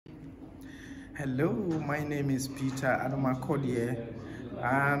Hello, my name is Peter Anomah-Kordie.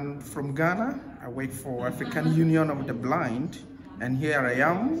 I'm from Ghana. I work for African Union of the Blind, and here I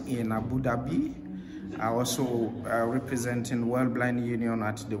am in Abu Dhabi. I also representing World Blind Union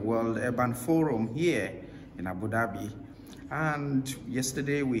at the World Urban Forum here in Abu Dhabi. And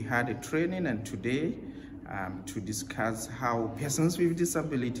yesterday we had a training, and today to discuss how persons with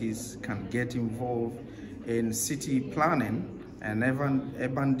disabilities can get involved in city planning and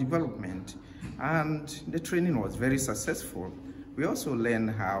urban development. And the training was very successful. We also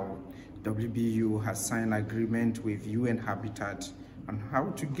learned how WBU has signed agreement with UN Habitat on how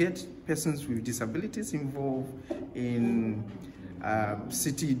to get persons with disabilities involved in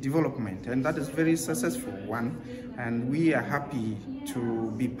city development, and that is a very successful one, and we are happy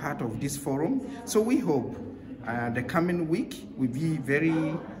to be part of this forum. So we hope the coming week will be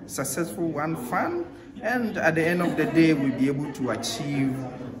very successful one, fun, and at the end of the day we'll be able to achieve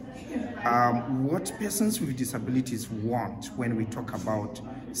what persons with disabilities want when we talk about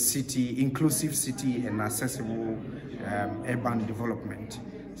city, inclusive city and accessible urban development.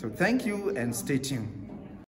 So thank you and stay tuned.